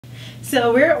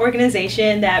So we're an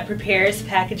organization that prepares,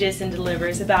 packages, and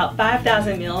delivers about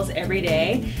 5,000 meals every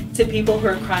day to people who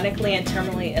are chronically and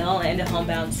terminally ill and to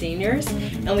homebound seniors.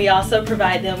 And we also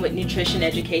provide them with nutrition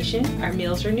education. Our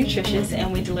meals are nutritious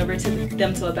and we deliver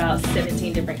them to about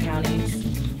 17 different counties.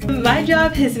 My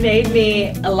job has made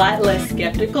me a lot less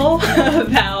skeptical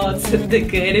about the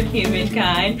good of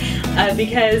humankind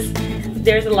because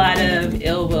there's a lot of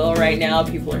ill will right now.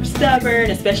 People are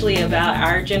stubborn, especially about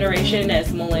our generation as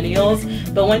millennials.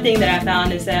 But one thing that I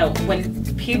found is that when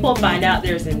people find out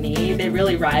there's a need, they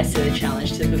really rise to the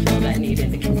challenge to fulfill that need in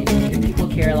the community. And people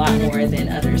care a lot more than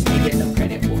others may give them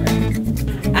credit for.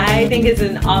 I think it's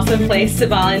an awesome place to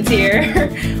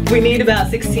volunteer. We need about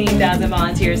 16,000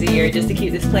 volunteers a year just to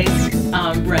keep this place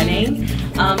running.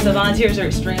 So volunteers are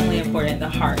extremely important, the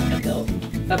heart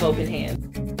of Open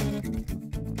Hands.